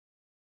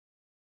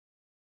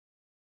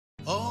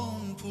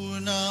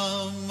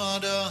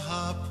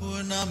Purnamadaha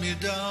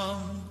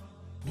Purnamidam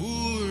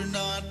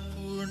Purnat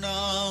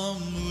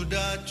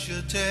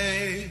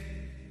Purnamudachyate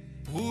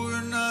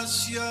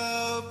Purnasya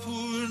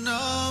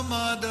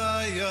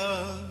Purnamadaya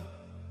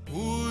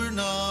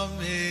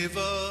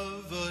Purnameva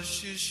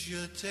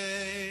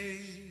Vashishyate.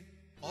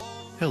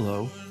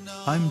 Hello,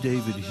 I'm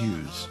David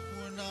Hughes.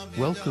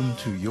 Welcome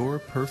to Your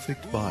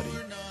Perfect Body,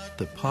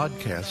 the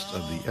podcast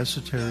of the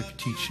Esoteric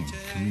Teaching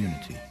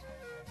Community.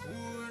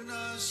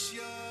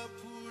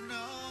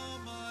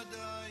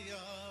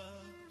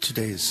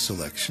 Today's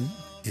selection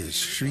is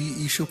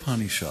Śrī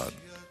Īśopaniṣad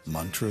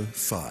Mantra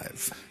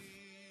 5.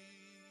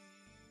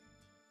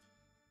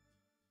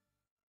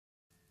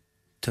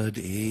 Tad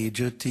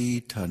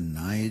ejati, tad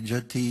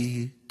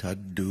naijati,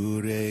 tad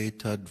dūre,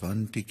 tad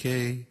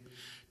antike,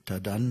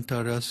 tad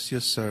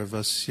antarasya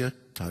sarvasya,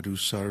 tadu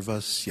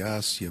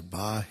sarvasyāsya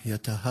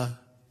bāhyataḥ.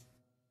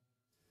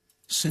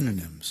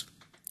 Synonyms.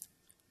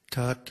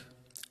 Tat,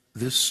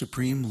 this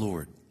Supreme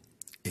Lord.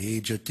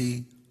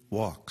 Ejati,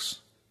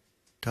 walks.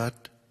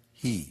 Tat,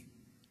 he.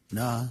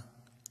 Na,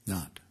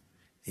 not.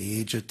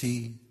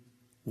 Ejati,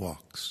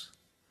 walks.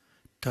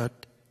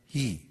 Tat,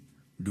 he.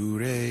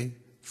 Dūre,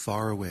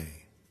 far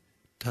away.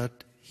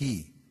 Tat,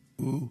 he.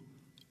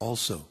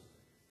 Also.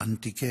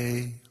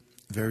 Antike,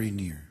 very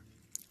near.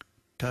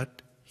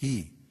 Tat,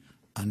 he.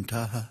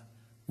 Antar,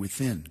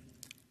 within.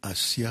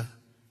 Asya,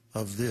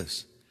 of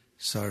this.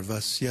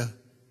 Sarvasya,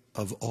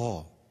 of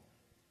all.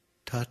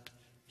 Tat,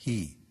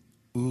 he.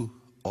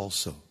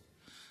 Also.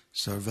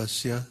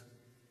 Sarvasya,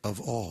 of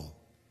all.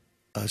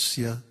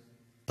 Asya,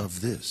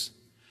 of this.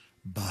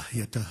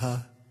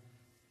 Bhagavatam,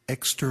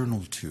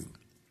 external to.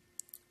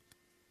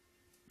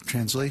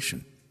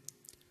 Translation.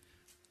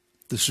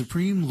 The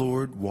Supreme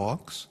Lord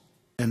walks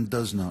and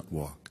does not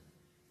walk.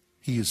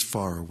 He is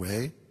far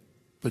away,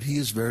 but he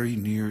is very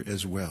near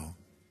as well.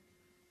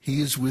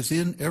 He is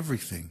within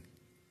everything,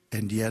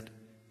 and yet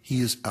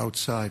he is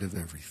outside of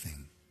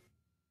everything.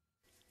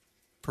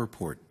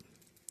 Purport.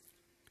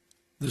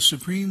 The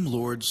Supreme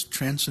Lord's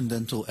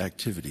transcendental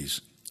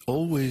activities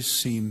always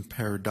seem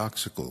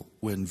paradoxical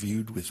when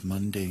viewed with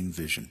mundane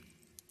vision.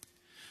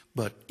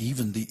 But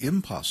even the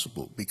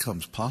impossible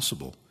becomes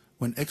possible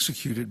when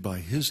executed by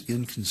his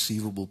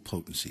inconceivable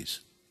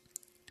potencies.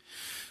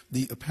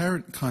 The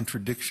apparent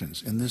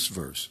contradictions in this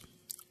verse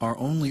are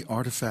only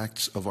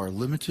artifacts of our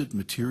limited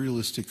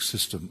materialistic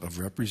system of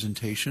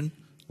representation,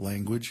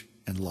 language,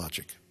 and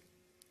logic.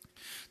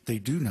 They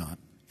do not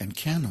and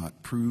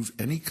cannot prove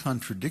any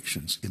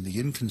contradictions in the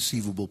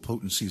inconceivable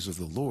potencies of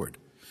the Lord,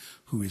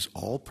 who is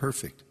all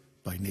perfect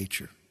by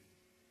nature.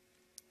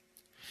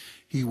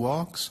 He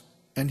walks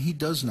and he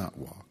does not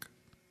walk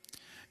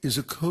is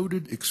a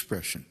coded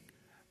expression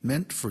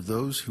meant for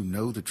those who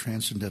know the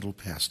transcendental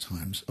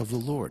pastimes of the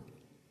Lord.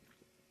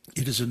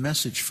 It is a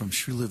message from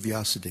Srila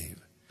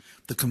Vyasadeva,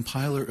 the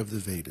compiler of the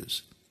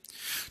Vedas,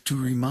 to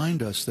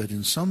remind us that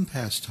in some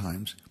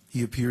pastimes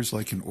he appears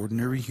like an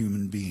ordinary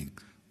human being,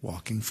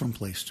 walking from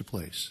place to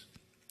place.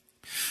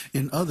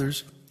 In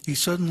others, he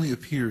suddenly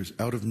appears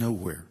out of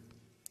nowhere.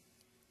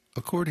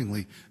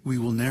 Accordingly, we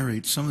will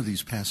narrate some of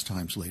these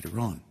pastimes later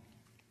on.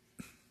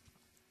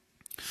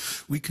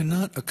 We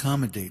cannot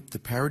accommodate the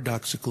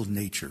paradoxical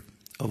nature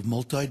of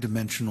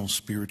multidimensional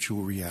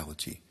spiritual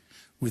reality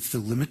with the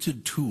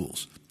limited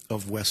tools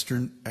of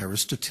Western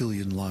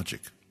Aristotelian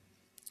logic.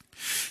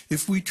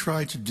 If we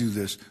try to do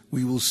this,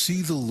 we will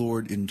see the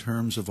Lord in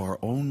terms of our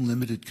own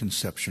limited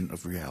conception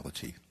of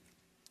reality.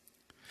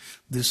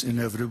 This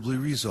inevitably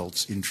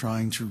results in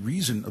trying to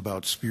reason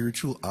about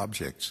spiritual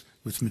objects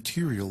with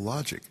material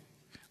logic,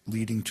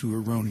 leading to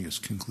erroneous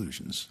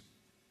conclusions.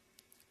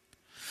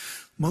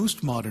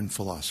 Most modern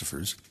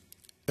philosophers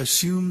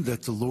assume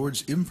that the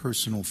Lord's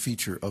impersonal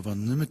feature of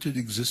unlimited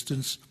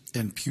existence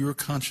and pure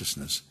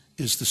consciousness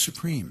is the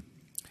supreme,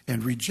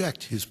 and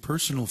reject his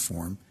personal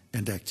form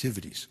and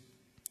activities.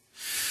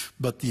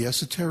 But the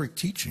esoteric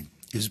teaching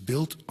is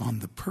built on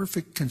the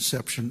perfect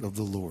conception of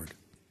the Lord.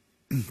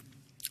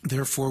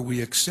 Therefore,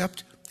 we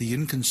accept the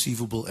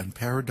inconceivable and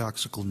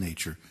paradoxical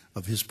nature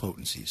of his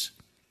potencies.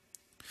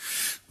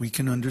 We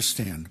can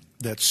understand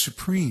that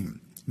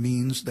supreme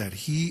means that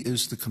he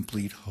is the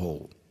complete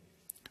whole,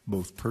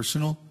 both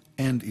personal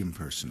and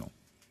impersonal.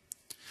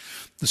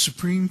 The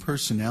supreme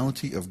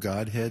personality of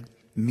Godhead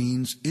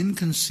means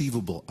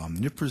inconceivable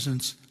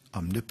omnipresence,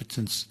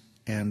 omnipotence,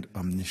 and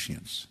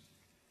omniscience.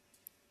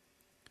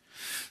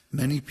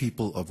 Many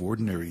people of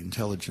ordinary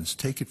intelligence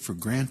take it for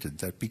granted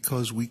that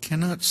because we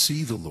cannot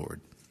see the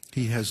Lord,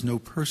 he has no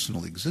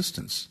personal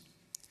existence.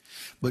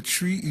 But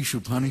Śrī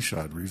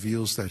Īśopaniṣad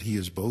reveals that he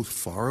is both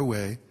far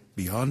away,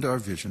 beyond our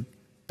vision,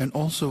 and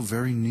also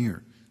very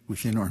near,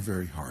 within our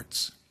very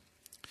hearts.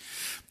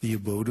 The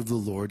abode of the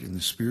Lord in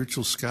the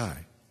spiritual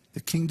sky, the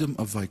kingdom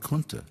of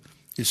Vaikuntha,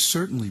 is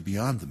certainly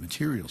beyond the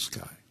material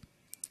sky,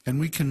 and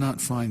we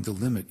cannot find the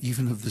limit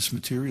even of this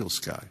material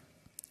sky.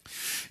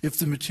 If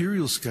the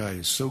material sky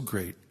is so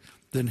great,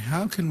 then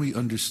how can we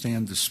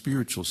understand the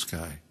spiritual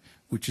sky,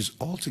 which is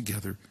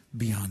altogether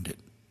beyond it?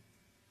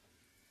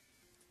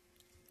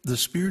 The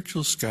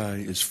spiritual sky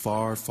is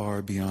far,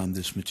 far beyond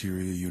this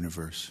material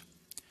universe.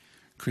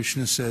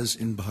 Krishna says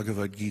in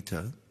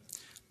Bhagavad-gītā,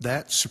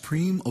 "That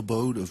supreme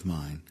abode of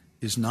mine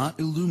is not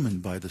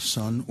illumined by the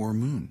sun or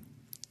moon,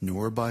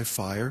 nor by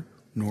fire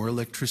nor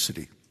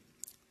electricity.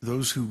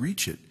 Those who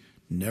reach it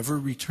never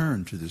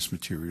return to this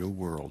material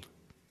world."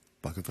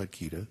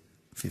 Bhagavad-gītā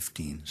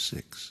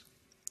 15:6.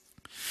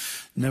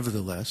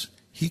 Nevertheless,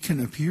 he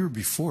can appear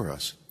before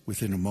us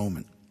within a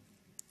moment.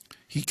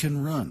 He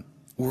can run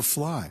or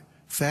fly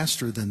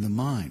faster than the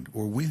mind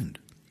or wind,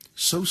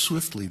 so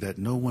swiftly that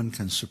no one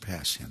can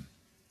surpass him.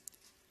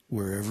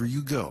 Wherever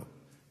you go,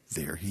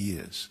 there he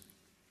is.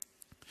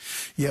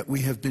 Yet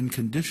we have been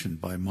conditioned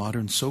by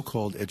modern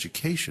so-called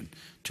education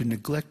to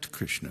neglect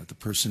Krishna, the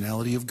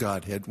personality of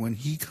Godhead, when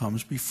he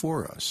comes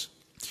before us.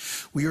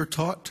 We are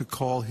taught to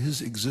call his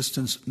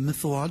existence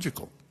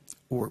mythological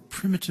or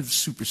primitive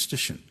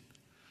superstition,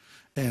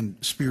 and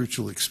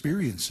spiritual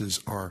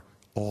experiences are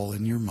all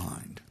in your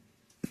mind.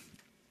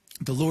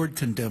 The Lord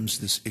condemns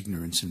this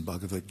ignorance in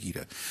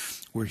Bhagavad-gītā,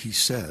 where he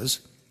says,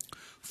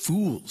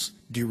 "Fools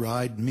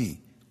deride me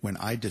when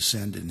I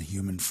descend in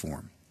human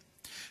form.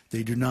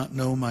 They do not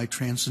know my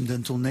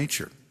transcendental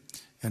nature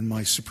and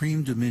my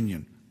supreme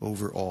dominion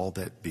over all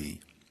that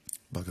be."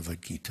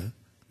 Bhagavad-gītā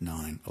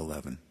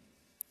 9:11.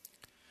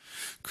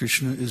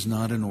 Krishna is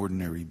not an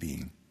ordinary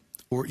being,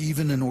 or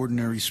even an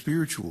ordinary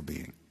spiritual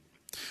being,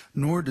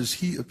 nor does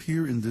he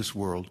appear in this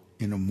world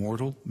in a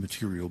mortal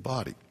material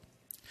body.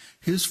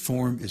 His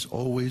form is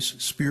always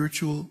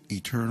spiritual,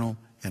 eternal,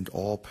 and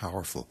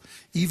all-powerful,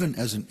 even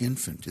as an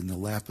infant in the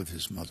lap of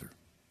his mother.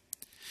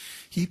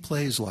 He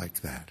plays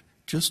like that,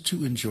 just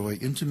to enjoy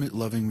intimate,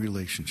 loving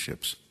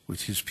relationships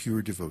with his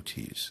pure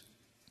devotees.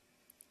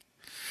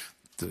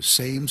 The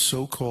same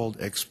so-called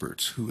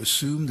experts who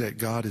assume that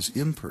God is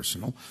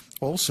impersonal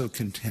also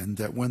contend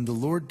that when the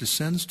Lord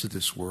descends to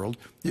this world,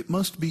 it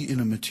must be in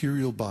a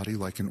material body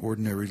like an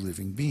ordinary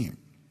living being.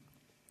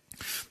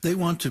 They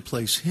want to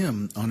place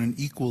him on an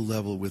equal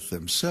level with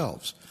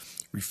themselves,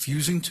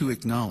 refusing to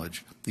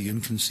acknowledge the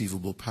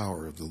inconceivable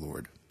power of the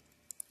Lord.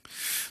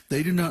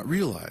 They do not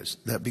realize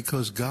that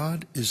because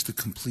God is the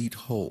complete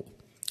whole,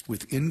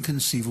 with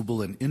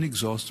inconceivable and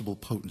inexhaustible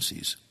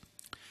potencies,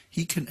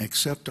 he can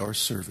accept our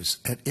service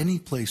at any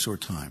place or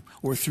time,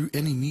 or through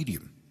any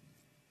medium.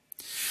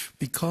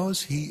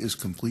 Because he is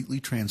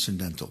completely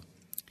transcendental,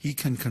 he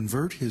can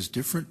convert his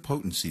different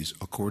potencies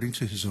according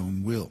to his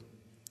own will.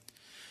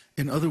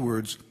 In other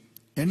words,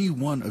 any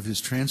one of his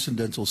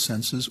transcendental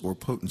senses or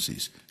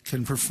potencies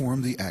can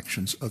perform the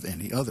actions of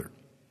any other.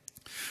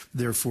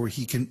 Therefore,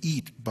 he can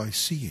eat by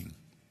seeing,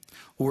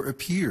 or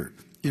appear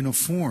in a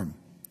form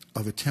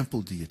of a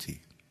temple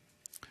deity.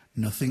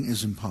 Nothing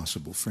is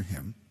impossible for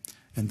him,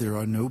 and there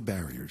are no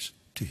barriers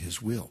to his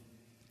will.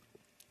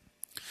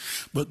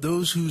 But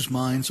those whose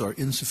minds are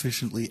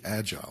insufficiently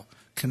agile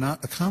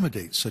cannot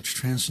accommodate such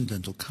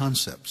transcendental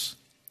concepts.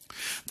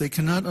 They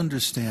cannot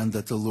understand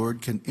that the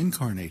Lord can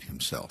incarnate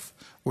himself,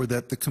 or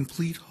that the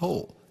complete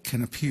whole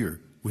can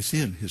appear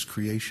within his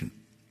creation.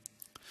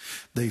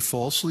 They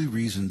falsely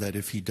reason that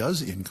if he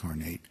does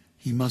incarnate,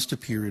 he must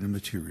appear in a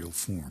material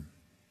form.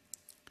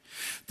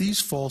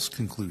 These false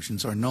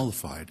conclusions are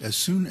nullified as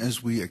soon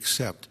as we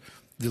accept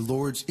the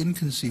Lord's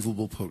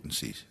inconceivable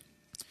potencies.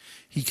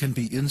 He can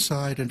be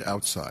inside and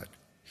outside,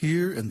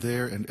 here and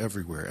there and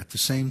everywhere at the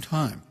same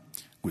time,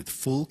 with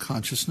full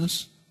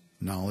consciousness,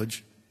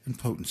 knowledge, and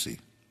potency.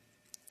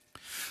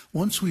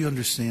 Once we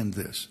understand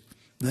this,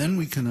 then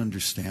we can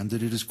understand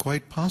that it is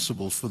quite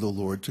possible for the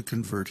Lord to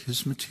convert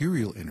his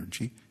material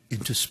energy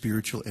into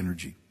spiritual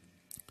energy.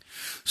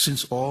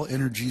 Since all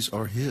energies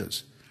are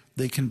his,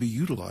 they can be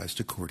utilized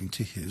according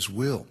to his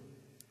will.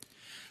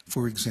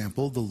 For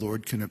example, the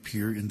Lord can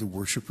appear in the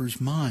worshipper's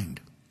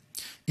mind,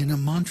 in a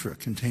mantra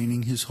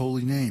containing his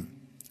holy name,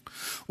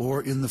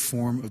 or in the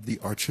form of the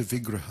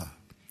archavigraha,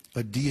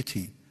 a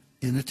deity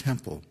in a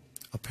temple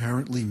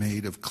apparently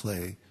made of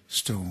clay,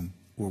 stone,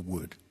 or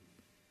wood.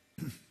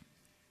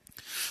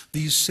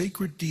 These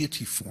sacred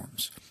deity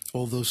forms,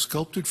 although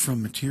sculpted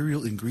from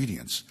material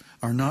ingredients,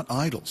 are not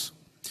idols,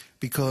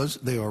 because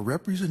they are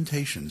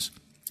representations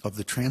of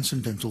the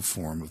transcendental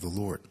form of the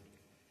Lord.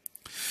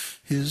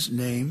 His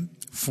name,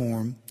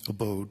 form,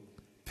 abode,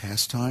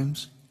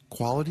 pastimes,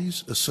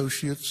 qualities,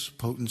 associates,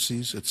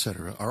 potencies,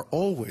 etc., are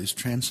always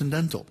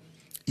transcendental,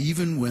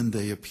 even when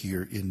they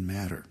appear in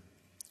matter.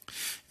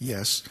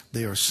 Yes,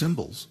 they are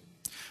symbols,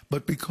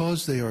 but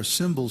because they are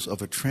symbols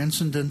of a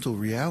transcendental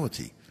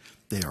reality,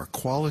 they are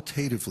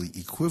qualitatively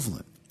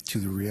equivalent to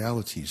the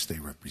realities they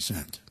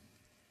represent.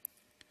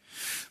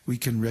 We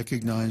can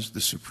recognize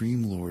the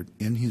Supreme Lord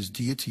in his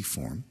deity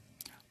form,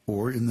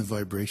 or in the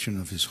vibration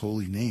of his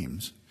holy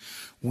names,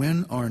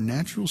 when our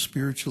natural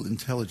spiritual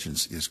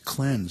intelligence is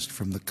cleansed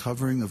from the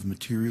covering of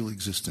material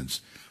existence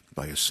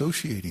by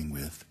associating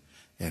with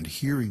and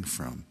hearing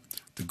from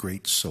the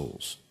great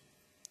souls,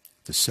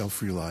 the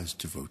self-realized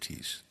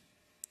devotees.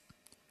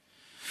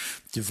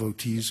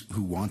 Devotees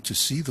who want to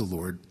see the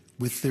Lord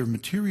with their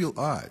material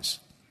eyes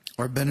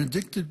are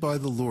benedicted by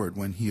the Lord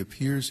when he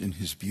appears in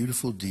his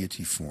beautiful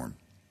deity form.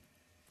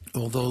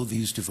 Although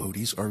these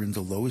devotees are in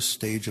the lowest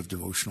stage of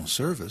devotional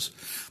service,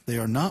 they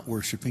are not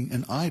worshiping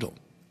an idol.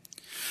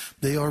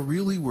 They are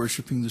really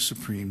worshiping the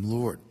Supreme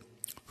Lord,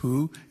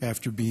 who,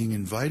 after being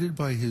invited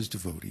by his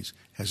devotees,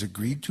 has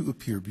agreed to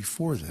appear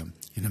before them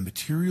in a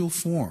material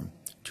form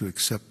to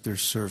accept their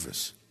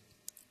service.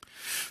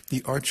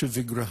 The Archa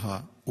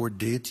Vigraha, or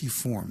deity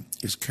form,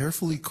 is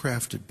carefully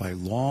crafted by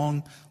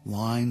long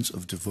lines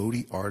of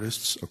devotee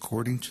artists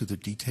according to the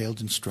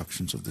detailed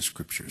instructions of the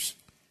scriptures.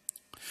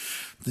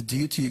 The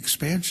deity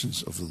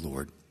expansions of the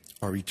Lord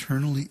are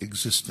eternally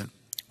existent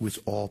with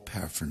all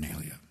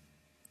paraphernalia.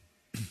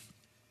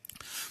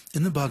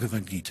 In the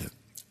Bhagavad-gītā,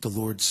 the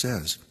Lord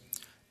says,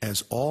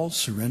 "As all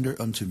surrender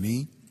unto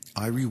me,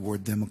 I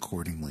reward them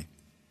accordingly.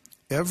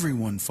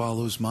 Everyone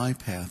follows my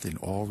path in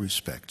all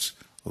respects,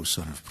 O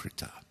son of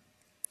Pritha."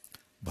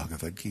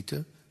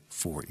 Bhagavad-gītā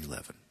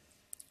 4:11.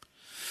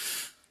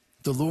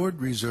 The Lord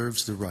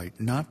reserves the right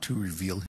not to reveal